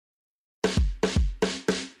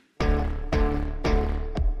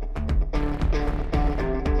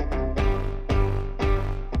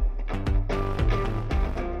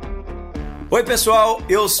Oi pessoal,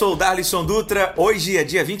 eu sou o Darlisson Dutra, hoje é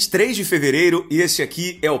dia 23 de fevereiro e esse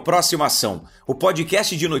aqui é o Próxima Ação, o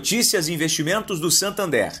podcast de notícias e investimentos do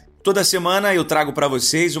Santander. Toda semana eu trago para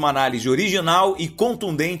vocês uma análise original e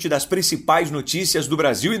contundente das principais notícias do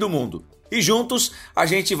Brasil e do mundo. E juntos a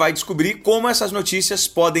gente vai descobrir como essas notícias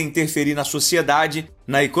podem interferir na sociedade,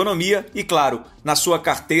 na economia e, claro, na sua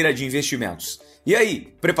carteira de investimentos. E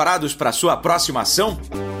aí, preparados para a sua próxima ação?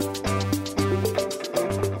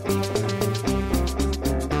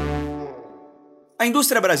 A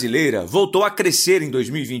indústria brasileira voltou a crescer em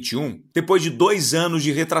 2021 depois de 2 anos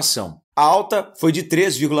de retração. A alta foi de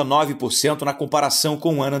 3,9% na comparação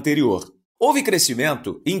com o ano anterior. Houve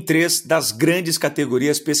crescimento em 3 das grandes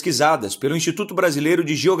categorias pesquisadas pelo Instituto Brasileiro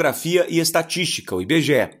de Geografia e Estatística, o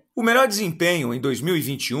IBGE. O melhor desempenho em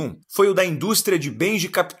 2021 foi o da indústria de bens de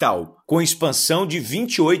capital, com expansão de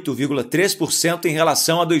 28,3% em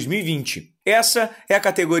relação a 2020. Essa é a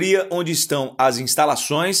categoria onde estão as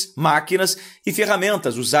instalações, máquinas e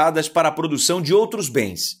ferramentas usadas para a produção de outros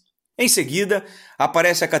bens. Em seguida,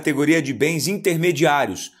 aparece a categoria de bens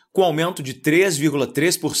intermediários, com aumento de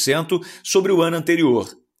 3,3% sobre o ano anterior.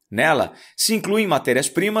 Nela, se incluem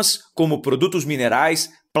matérias-primas, como produtos minerais,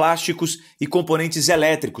 plásticos e componentes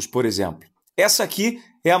elétricos, por exemplo. Essa aqui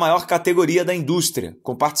é a maior categoria da indústria,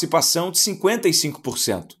 com participação de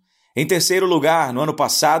 55%. Em terceiro lugar, no ano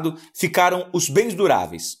passado, ficaram os bens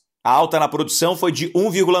duráveis. A alta na produção foi de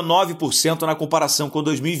 1,9% na comparação com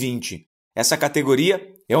 2020. Essa categoria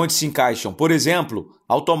é onde se encaixam, por exemplo,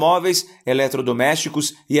 automóveis,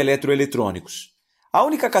 eletrodomésticos e eletroeletrônicos. A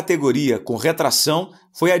única categoria com retração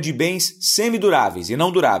foi a de bens semiduráveis e não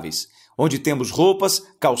duráveis, onde temos roupas,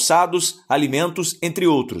 calçados, alimentos, entre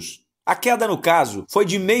outros. A queda, no caso, foi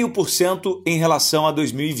de 0,5% em relação a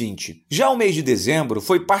 2020. Já o mês de dezembro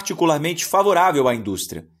foi particularmente favorável à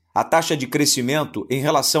indústria. A taxa de crescimento em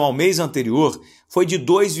relação ao mês anterior foi de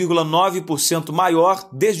 2,9% maior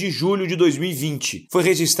desde julho de 2020. Foi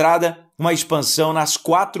registrada uma expansão nas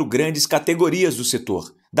 4 grandes categorias do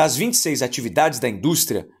setor. Das 26 atividades da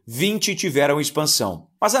indústria, 20 tiveram expansão.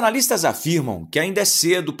 Mas analistas afirmam que ainda é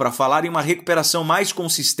cedo para falar em uma recuperação mais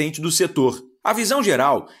consistente do setor. A visão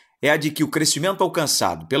geral é a de que o crescimento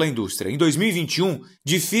alcançado pela indústria em 2021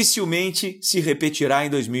 dificilmente se repetirá em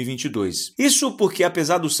 2022. Isso porque,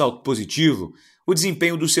 apesar do salto positivo, o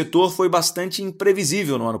desempenho do setor foi bastante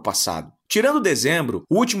imprevisível no ano passado. Tirando dezembro,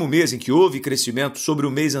 o último mês em que houve crescimento sobre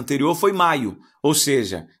o mês anterior foi maio, ou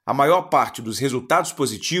seja, a maior parte dos resultados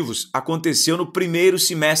positivos aconteceu no primeiro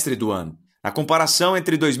semestre do ano. Na comparação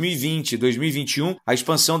entre 2020 e 2021, a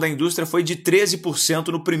expansão da indústria foi de 13%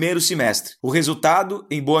 no primeiro semestre. O resultado,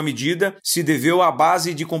 em boa medida, se deveu à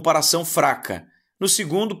base de comparação fraca. No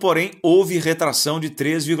segundo, porém, houve retração de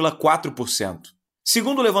 3,4%.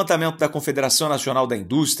 Segundo o levantamento da Confederação Nacional da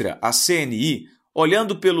Indústria, a CNI,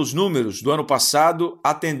 olhando pelos números do ano passado,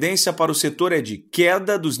 a tendência para o setor é de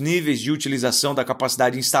queda dos níveis de utilização da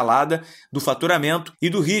capacidade instalada, do faturamento e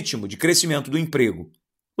do ritmo de crescimento do emprego.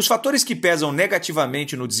 Os fatores que pesam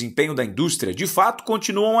negativamente no desempenho da indústria, de fato,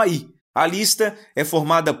 continuam aí. A lista é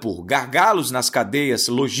formada por gargalos nas cadeias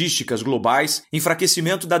logísticas globais,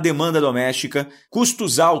 enfraquecimento da demanda doméstica,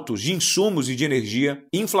 custos altos de insumos e de energia,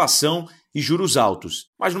 inflação e juros altos.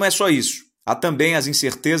 Mas não é só isso. Há também as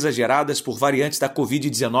incertezas geradas por variantes da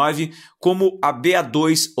Covid-19, como a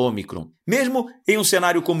BA2 Omicron. Mesmo em um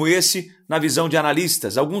cenário como esse, na visão de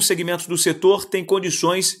analistas, alguns segmentos do setor têm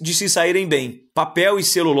condições de se saírem bem. Papel e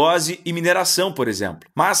celulose e mineração, por exemplo.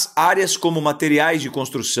 Mas áreas como materiais de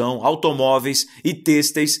construção, automóveis e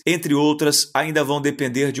têxteis, entre outras, ainda vão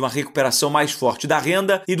depender de uma recuperação mais forte da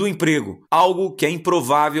renda e do emprego, algo que é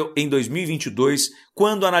improvável em 2022,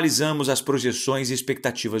 quando analisamos as projeções e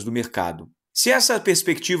expectativas do mercado. Se essa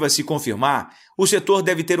perspectiva se confirmar, o setor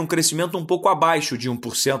deve ter um crescimento um pouco abaixo de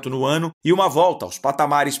 1% no ano e uma volta aos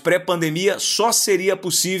patamares pré-pandemia só seria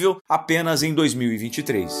possível apenas em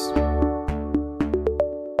 2023.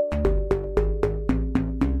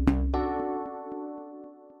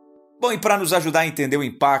 Bom, e para nos ajudar a entender o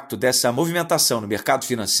impacto dessa movimentação no mercado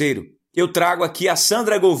financeiro, eu trago aqui a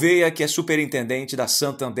Sandra Gouveia, que é superintendente da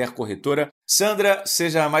Santander Corretora. Sandra,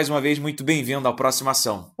 seja mais uma vez muito bem-vinda ao Próxima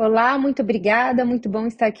Ação. Olá, muito obrigada, muito bom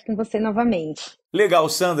estar aqui com você novamente. Legal,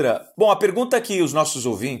 Sandra. Bom, a pergunta que os nossos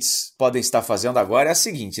ouvintes podem estar fazendo agora é a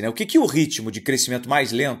seguinte, né? O que o ritmo de crescimento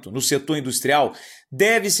mais lento no setor industrial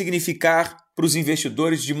deve significar para os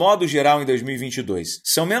investidores de modo geral em 2022?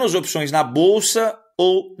 São menos opções na bolsa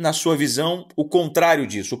ou, na sua visão, o contrário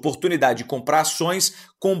disso, oportunidade de comprar ações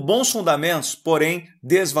com bons fundamentos, porém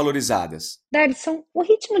desvalorizadas? Darlisson, o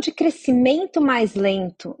ritmo de crescimento mais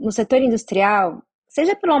lento no setor industrial,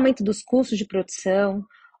 seja pelo aumento dos custos de produção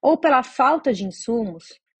ou pela falta de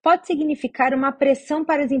insumos, pode significar uma pressão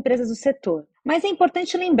para as empresas do setor. Mas é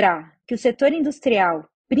importante lembrar que o setor industrial,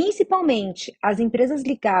 principalmente as empresas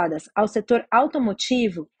ligadas ao setor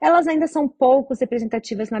automotivo, elas ainda são pouco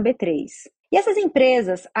representativas na B3. E essas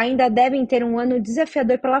empresas ainda devem ter um ano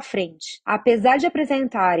desafiador pela frente. Apesar de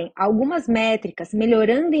apresentarem algumas métricas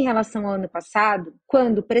melhorando em relação ao ano passado,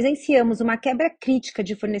 quando presenciamos uma quebra crítica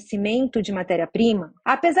de fornecimento de matéria-prima,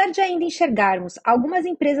 apesar de ainda enxergarmos algumas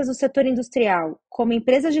empresas do setor industrial como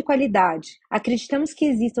empresas de qualidade, acreditamos que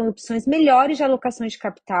existam opções melhores de alocação de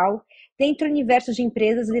capital dentro do universo de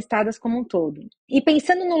empresas listadas como um todo. E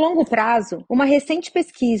pensando no longo prazo, uma recente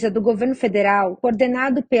pesquisa do governo federal,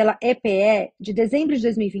 coordenado pela EPE, de dezembro de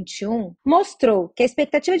 2021, mostrou que a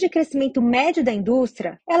expectativa de crescimento médio da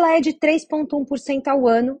indústria ela é de 3,1% ao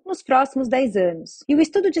ano nos próximos 10 anos. E o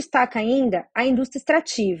estudo destaca ainda a indústria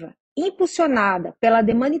extrativa, impulsionada pela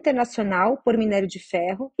demanda internacional por minério de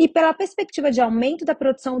ferro e pela perspectiva de aumento da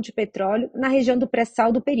produção de petróleo na região do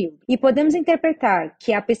pré-sal do período. E podemos interpretar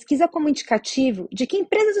que a pesquisa como indicativo de que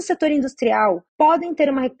empresas do setor industrial podem ter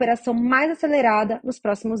uma recuperação mais acelerada nos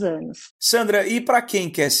próximos anos. Sandra, e para quem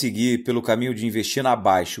quer seguir pelo caminho de investir na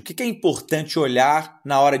Baixa, o que é importante olhar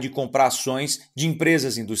na hora de comprar ações de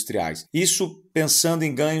empresas industriais? Isso pensando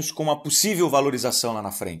em ganhos com uma possível valorização lá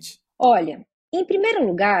na frente. Olha, em primeiro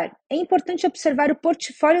lugar, é importante observar o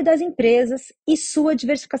portfólio das empresas e sua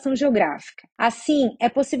diversificação geográfica. Assim, é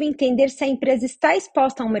possível entender se a empresa está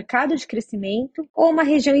exposta a um mercado de crescimento ou uma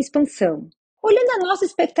região em expansão. Olhando a nossa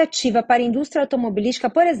expectativa para a indústria automobilística,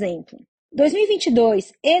 por exemplo,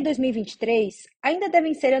 2022 e 2023 ainda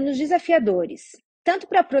devem ser anos desafiadores, tanto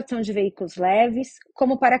para a produção de veículos leves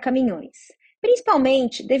como para caminhões,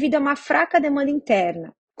 principalmente devido a uma fraca demanda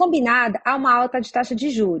interna, combinada a uma alta de taxa de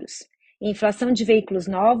juros, inflação de veículos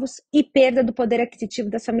novos e perda do poder aquisitivo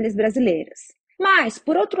das famílias brasileiras. Mas,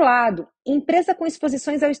 por outro lado, empresas com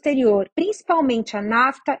exposições ao exterior, principalmente a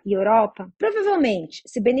NAFTA e Europa, provavelmente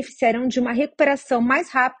se beneficiarão de uma recuperação mais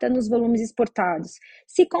rápida nos volumes exportados,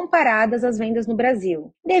 se comparadas às vendas no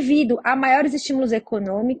Brasil, devido a maiores estímulos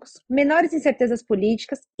econômicos, menores incertezas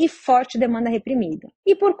políticas e forte demanda reprimida.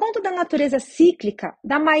 E por conta da natureza cíclica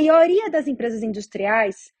da maioria das empresas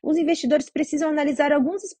industriais, os investidores precisam analisar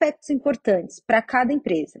alguns aspectos importantes para cada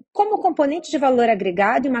empresa, como o componente de valor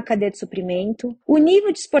agregado em uma cadeia de suprimento, o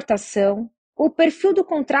nível de exportação, o perfil do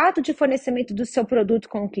contrato de fornecimento do seu produto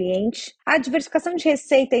com o cliente, a diversificação de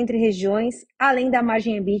receita entre regiões, além da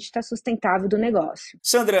margem EBITDA sustentável do negócio.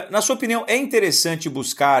 Sandra, na sua opinião, é interessante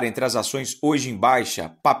buscar entre as ações hoje em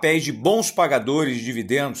baixa papéis de bons pagadores de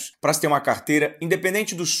dividendos para se ter uma carteira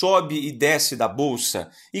independente do sobe e desce da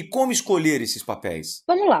bolsa? E como escolher esses papéis?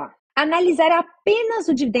 Vamos lá. Analisar apenas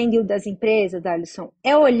o dividend yield das empresas, Darlison,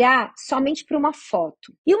 é olhar somente para uma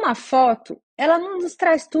foto. E uma foto, ela não nos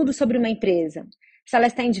traz tudo sobre uma empresa. Se ela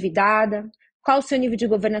está endividada, qual o seu nível de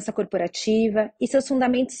governança corporativa e seus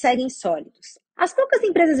fundamentos seguem sólidos. As poucas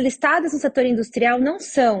empresas listadas no setor industrial não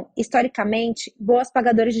são, historicamente, boas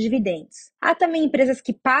pagadoras de dividendos. Há também empresas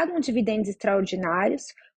que pagam dividendos extraordinários,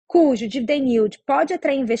 cujo dividend yield pode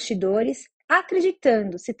atrair investidores,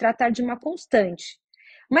 acreditando se tratar de uma constante,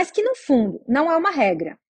 mas que, no fundo, não é uma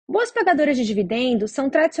regra. Boas pagadoras de dividendos são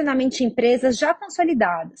tradicionalmente empresas já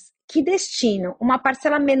consolidadas, que destinam uma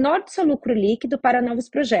parcela menor do seu lucro líquido para novos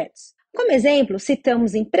projetos. Como exemplo,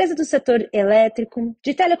 citamos empresas do setor elétrico,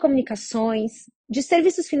 de telecomunicações, de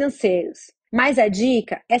serviços financeiros. Mas a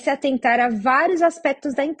dica é se atentar a vários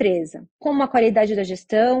aspectos da empresa, como a qualidade da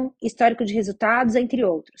gestão, histórico de resultados, entre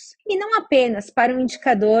outros, e não apenas para um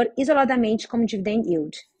indicador isoladamente como dividend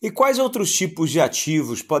yield. E quais outros tipos de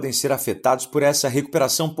ativos podem ser afetados por essa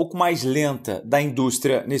recuperação um pouco mais lenta da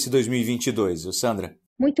indústria nesse 2022, Sandra?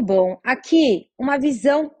 Muito bom. Aqui, uma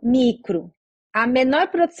visão micro. A menor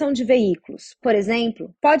produção de veículos, por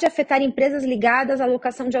exemplo, pode afetar empresas ligadas à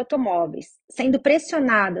locação de automóveis, sendo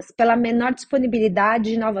pressionadas pela menor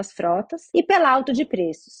disponibilidade de novas frotas e pela alta de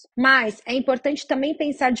preços. Mas é importante também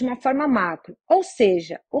pensar de uma forma macro, ou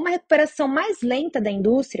seja, uma recuperação mais lenta da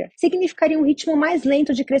indústria significaria um ritmo mais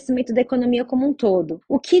lento de crescimento da economia como um todo,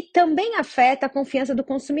 o que também afeta a confiança do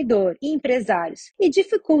consumidor e empresários e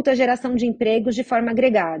dificulta a geração de empregos de forma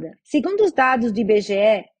agregada. Segundo os dados do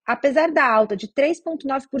IBGE, apesar da alta de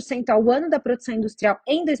 3,9% ao ano da produção industrial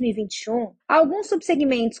em 2021, alguns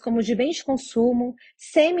subsegmentos como os de bens de consumo,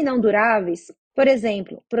 semi-não duráveis, por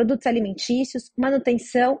exemplo, produtos alimentícios,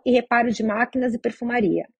 manutenção e reparo de máquinas e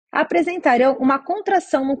perfumaria, apresentaram uma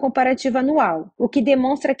contração no comparativo anual, o que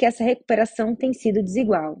demonstra que essa recuperação tem sido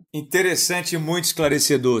desigual. Interessante e muito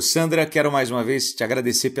esclarecedor. Sandra, quero mais uma vez te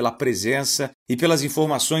agradecer pela presença e pelas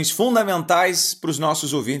informações fundamentais para os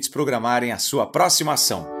nossos ouvintes programarem a sua próxima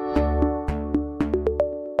ação.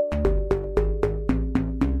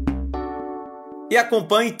 E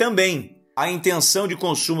acompanhe também. A intenção de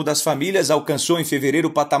consumo das famílias alcançou em fevereiro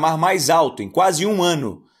o patamar mais alto em quase um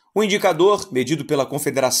ano. O indicador, medido pela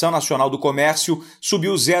Confederação Nacional do Comércio,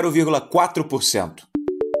 subiu 0,4%.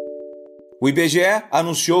 O IBGE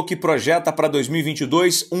anunciou que projeta para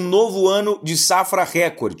 2022 um novo ano de safra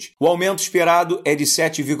recorde. O aumento esperado é de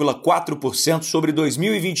 7,4% sobre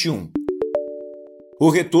 2021. O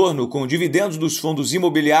retorno com dividendos dos fundos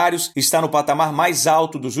imobiliários está no patamar mais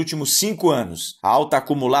alto dos últimos 5 anos. A alta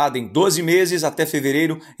acumulada em 12 meses até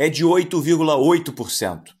fevereiro é de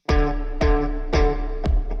 8,8%.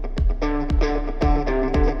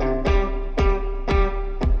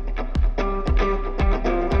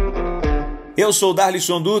 Eu sou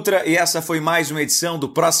Darlisson Dutra e essa foi mais uma edição do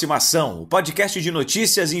Próxima Ação, o podcast de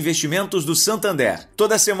notícias e investimentos do Santander.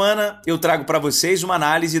 Toda semana eu trago para vocês uma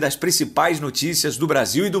análise das principais notícias do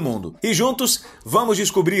Brasil e do mundo. E juntos vamos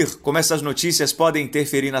descobrir como essas notícias podem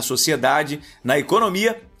interferir na sociedade, na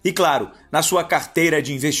economia e, claro, na sua carteira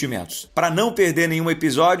de investimentos. Para não perder nenhum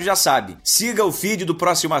episódio, já sabe, siga o feed do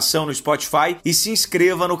Próxima Ação no Spotify e se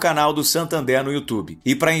inscreva no canal do Santander no YouTube.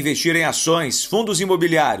 E para investir em ações, fundos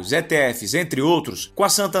imobiliários, ETFs, entre outros, com a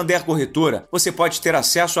Santander Corretora, você pode ter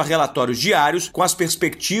acesso a relatórios diários com as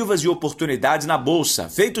perspectivas e oportunidades na Bolsa,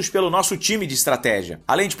 feitos pelo nosso time de estratégia.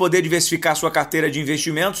 Além de poder diversificar sua carteira de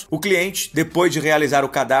investimentos, o cliente, depois de realizar o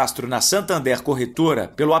cadastro na Santander Corretora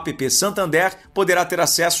pelo app Santander, poderá ter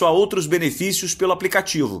acesso a outros benefícios pelo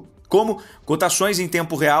aplicativo, como cotações em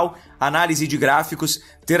tempo real, análise de gráficos,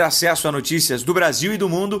 ter acesso a notícias do Brasil e do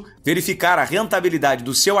mundo, verificar a rentabilidade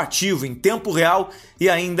do seu ativo em tempo real e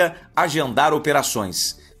ainda agendar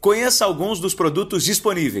operações. Conheça alguns dos produtos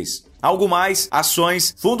disponíveis. Algo mais,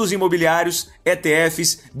 ações, fundos imobiliários,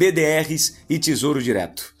 ETFs, BDRs e Tesouro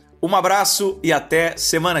Direto. Um abraço e até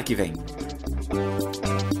semana que vem.